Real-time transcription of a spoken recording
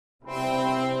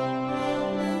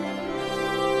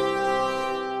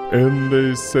And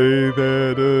they say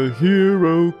that a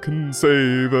hero can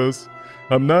save us.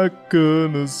 I'm not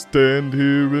gonna stand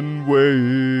here and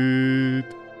wait.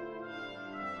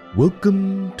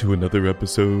 Welcome to another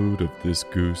episode of This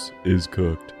Goose is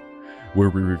Cooked, where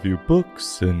we review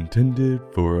books intended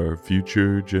for our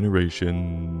future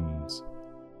generations.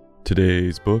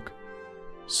 Today's book,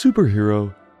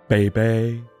 Superhero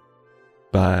Baby,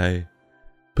 by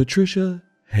Patricia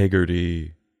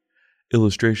Hegarty.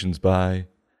 Illustrations by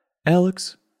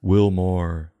Alex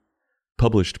Wilmore.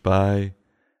 Published by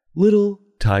Little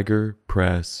Tiger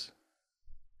Press.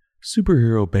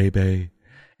 Superhero Baby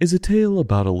is a tale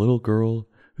about a little girl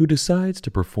who decides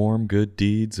to perform good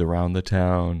deeds around the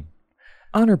town.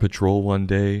 On her patrol one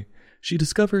day, she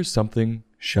discovers something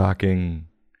shocking.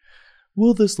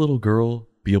 Will this little girl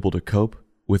be able to cope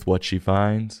with what she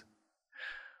finds?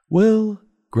 Well,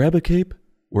 grab a cape,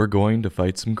 we're going to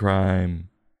fight some crime.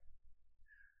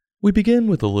 We begin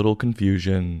with a little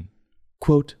confusion.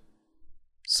 Quote,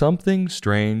 "Something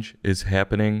strange is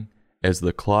happening as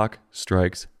the clock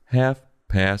strikes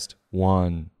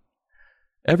 1:30.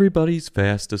 Everybody's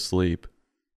fast asleep.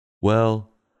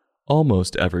 Well,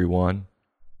 almost everyone. ...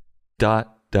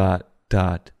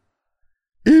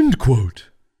 End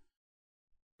quote.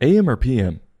 AM or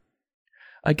PM?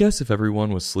 I guess if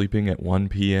everyone was sleeping at 1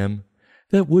 p.m.,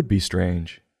 that would be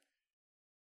strange.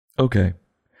 Okay.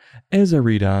 As I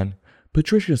read on,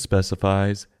 Patricia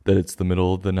specifies that it's the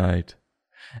middle of the night,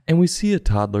 and we see a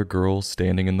toddler girl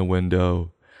standing in the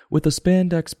window with a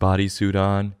spandex bodysuit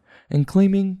on and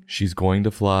claiming she's going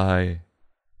to fly.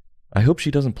 I hope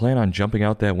she doesn't plan on jumping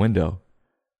out that window.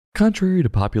 Contrary to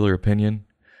popular opinion,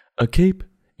 a cape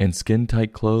and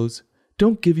skin-tight clothes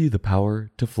don't give you the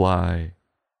power to fly.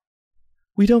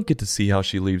 We don't get to see how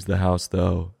she leaves the house,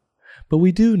 though, but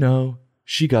we do know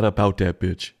she got up out that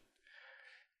bitch.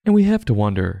 And we have to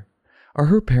wonder, are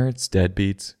her parents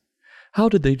deadbeats? How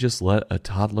did they just let a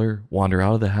toddler wander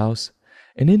out of the house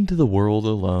and into the world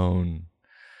alone?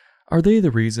 Are they the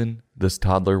reason this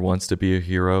toddler wants to be a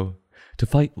hero, to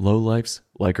fight lowlifes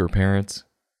like her parents?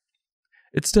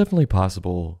 It's definitely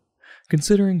possible,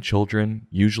 considering children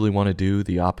usually want to do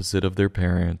the opposite of their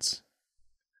parents.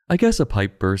 I guess a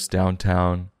pipe burst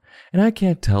downtown, and I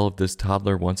can't tell if this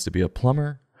toddler wants to be a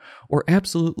plumber or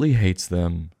absolutely hates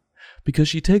them, because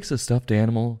she takes a stuffed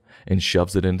animal and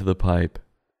shoves it into the pipe.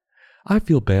 I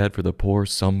feel bad for the poor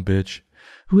sumbitch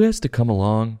who has to come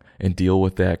along and deal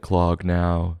with that clog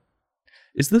now.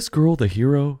 Is this girl the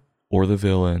hero or the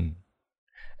villain?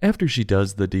 After she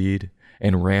does the deed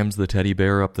and rams the teddy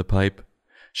bear up the pipe,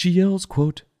 she yells,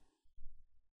 quote,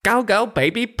 "Go, go,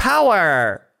 baby,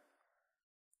 power!"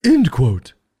 End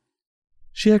quote.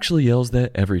 She actually yells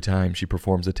that every time she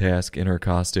performs a task in her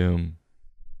costume.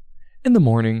 In the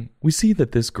morning, we see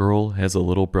that this girl has a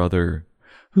little brother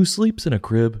who sleeps in a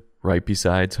crib right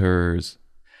beside hers,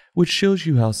 which shows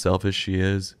you how selfish she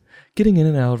is, getting in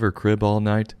and out of her crib all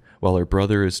night while her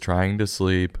brother is trying to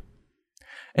sleep.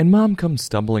 And Mom comes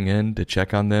stumbling in to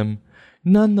check on them,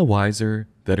 none the wiser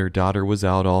that her daughter was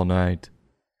out all night.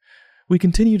 We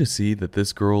continue to see that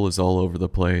this girl is all over the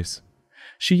place.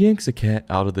 She yanks a cat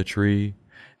out of the tree,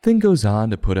 then goes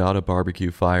on to put out a barbecue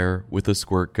fire with a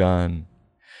squirt gun.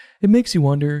 It makes you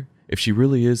wonder if she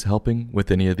really is helping with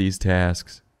any of these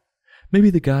tasks. Maybe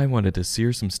the guy wanted to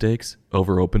sear some steaks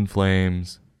over open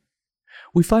flames.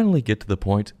 We finally get to the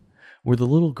point where the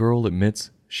little girl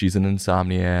admits she's an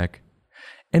insomniac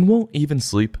and won't even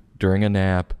sleep during a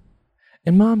nap.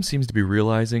 And Mom seems to be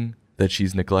realizing that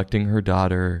she's neglecting her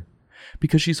daughter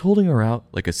because she's holding her out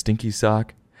like a stinky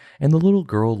sock, and the little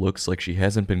girl looks like she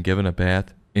hasn't been given a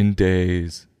bath in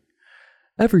days.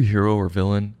 Every hero or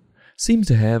villain seems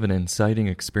to have an inciting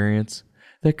experience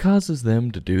that causes them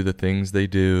to do the things they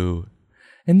do,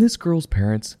 and this girl's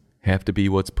parents have to be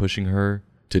what's pushing her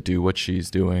to do what she's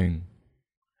doing.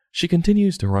 She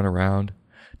continues to run around,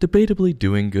 debatably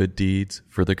doing good deeds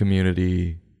for the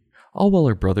community, all while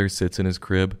her brother sits in his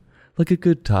crib like a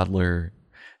good toddler,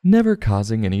 never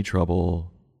causing any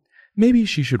trouble. Maybe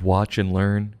she should watch and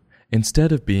learn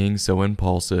instead of being so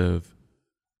impulsive.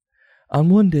 On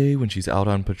one day when she's out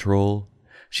on patrol,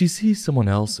 she sees someone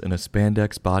else in a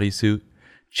spandex bodysuit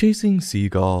chasing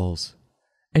seagulls,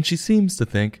 and she seems to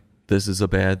think this is a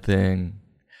bad thing,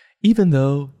 even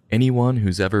though anyone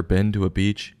who's ever been to a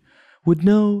beach would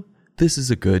know this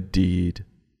is a good deed.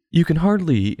 You can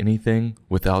hardly eat anything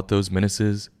without those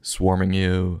menaces swarming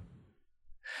you.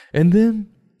 And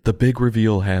then the big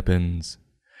reveal happens.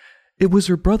 It was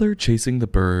her brother chasing the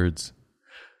birds.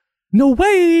 No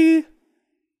way!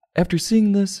 After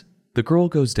seeing this, the girl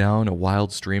goes down a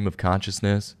wild stream of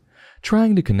consciousness,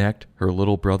 trying to connect her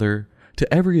little brother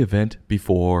to every event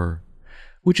before,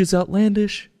 which is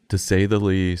outlandish to say the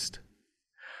least.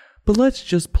 But let's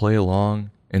just play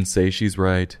along and say she's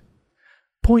right.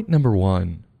 Point number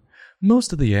 1.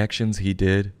 Most of the actions he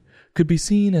did could be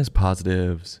seen as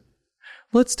positives.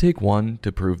 Let's take one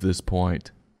to prove this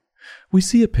point. We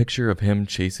see a picture of him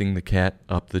chasing the cat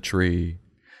up the tree.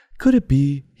 Could it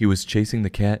be he was chasing the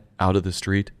cat out of the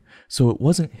street so it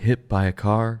wasn't hit by a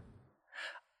car?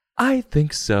 I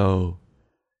think so.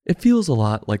 It feels a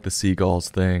lot like the seagulls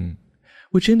thing,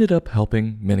 which ended up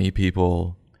helping many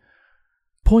people.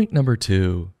 Point number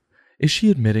 2. Is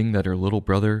she admitting that her little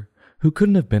brother, who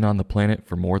couldn't have been on the planet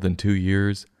for more than 2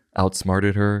 years,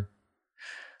 outsmarted her?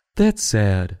 That's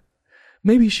sad.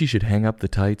 Maybe she should hang up the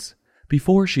tights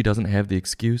before she doesn't have the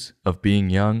excuse of being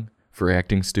young for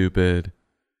acting stupid.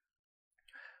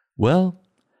 Well,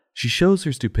 she shows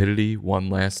her stupidity one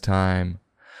last time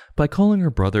by calling her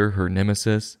brother her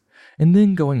nemesis and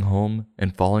then going home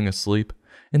and falling asleep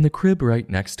in the crib right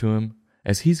next to him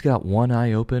as he's got one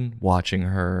eye open watching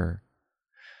her.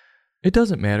 It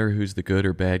doesn't matter who's the good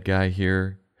or bad guy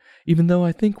here, even though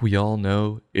I think we all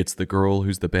know it's the girl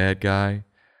who's the bad guy,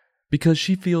 because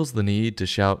she feels the need to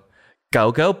shout,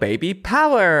 "Go, go, baby,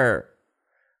 power!"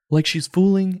 like she's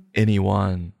fooling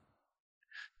anyone.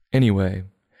 Anyway,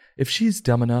 if she's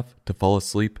dumb enough to fall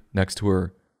asleep next to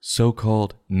her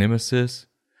so-called nemesis,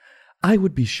 I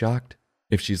would be shocked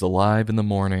if she's alive in the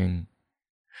morning.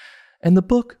 And the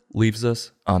book leaves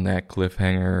us on that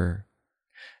cliffhanger.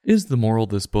 Is the moral of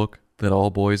this book that all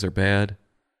boys are bad?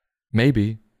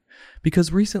 Maybe,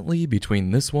 because recently between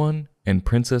this one and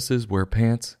Princesses Wear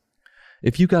Pants,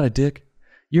 if you got a dick,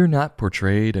 you're not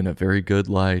portrayed in a very good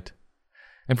light.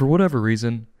 And for whatever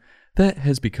reason, that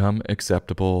has become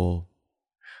acceptable.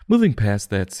 Moving past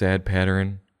that sad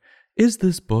pattern, is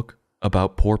this book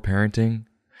about poor parenting?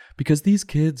 Because these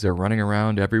kids are running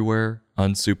around everywhere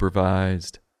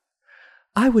unsupervised.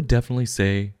 I would definitely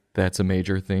say that's a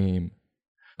major theme.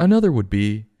 Another would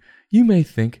be, you may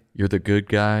think you're the good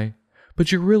guy,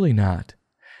 but you're really not.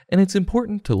 And it's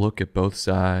important to look at both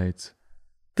sides.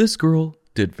 This girl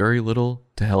did very little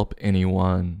to help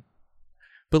anyone.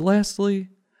 But lastly,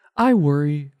 I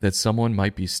worry that someone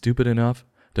might be stupid enough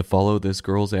to follow this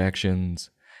girl's actions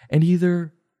and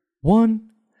either 1.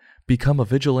 Become a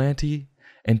vigilante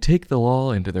and take the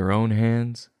law into their own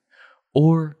hands,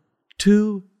 or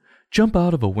 2. Jump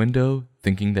out of a window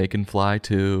thinking they can fly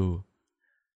too.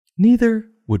 Neither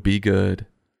would be good.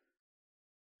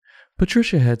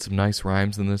 Patricia had some nice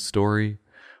rhymes in this story,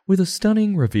 with a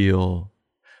stunning reveal,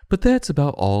 but that's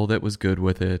about all that was good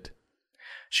with it.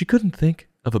 She couldn't think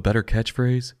of a better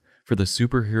catchphrase for the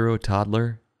superhero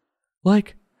toddler,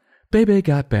 like, "Bebe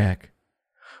got back,"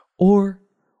 or,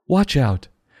 "Watch out,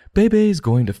 Bebe's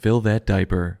going to fill that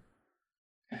diaper."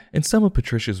 And some of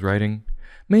Patricia's writing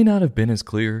may not have been as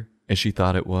clear as she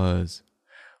thought it was,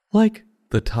 like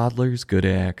the toddler's good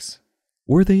acts.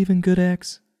 Were they even good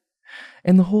acts?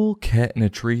 And the whole cat in a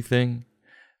tree thing,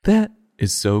 that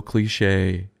is so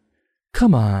cliche.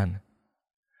 Come on.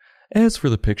 As for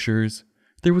the pictures,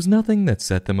 there was nothing that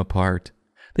set them apart.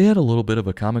 They had a little bit of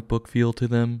a comic book feel to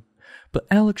them, but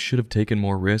Alex should have taken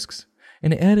more risks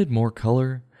and added more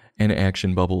color and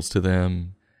action bubbles to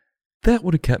them. That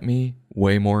would have kept me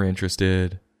way more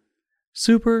interested.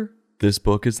 Super, this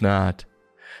book is not.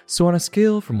 So on a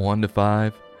scale from 1 to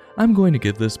 5, I'm going to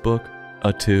give this book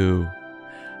a 2.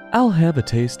 I'll have a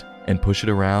taste and push it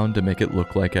around to make it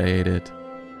look like I ate it.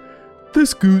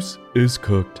 This goose is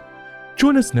cooked.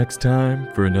 Join us next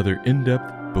time for another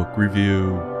in-depth book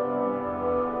review.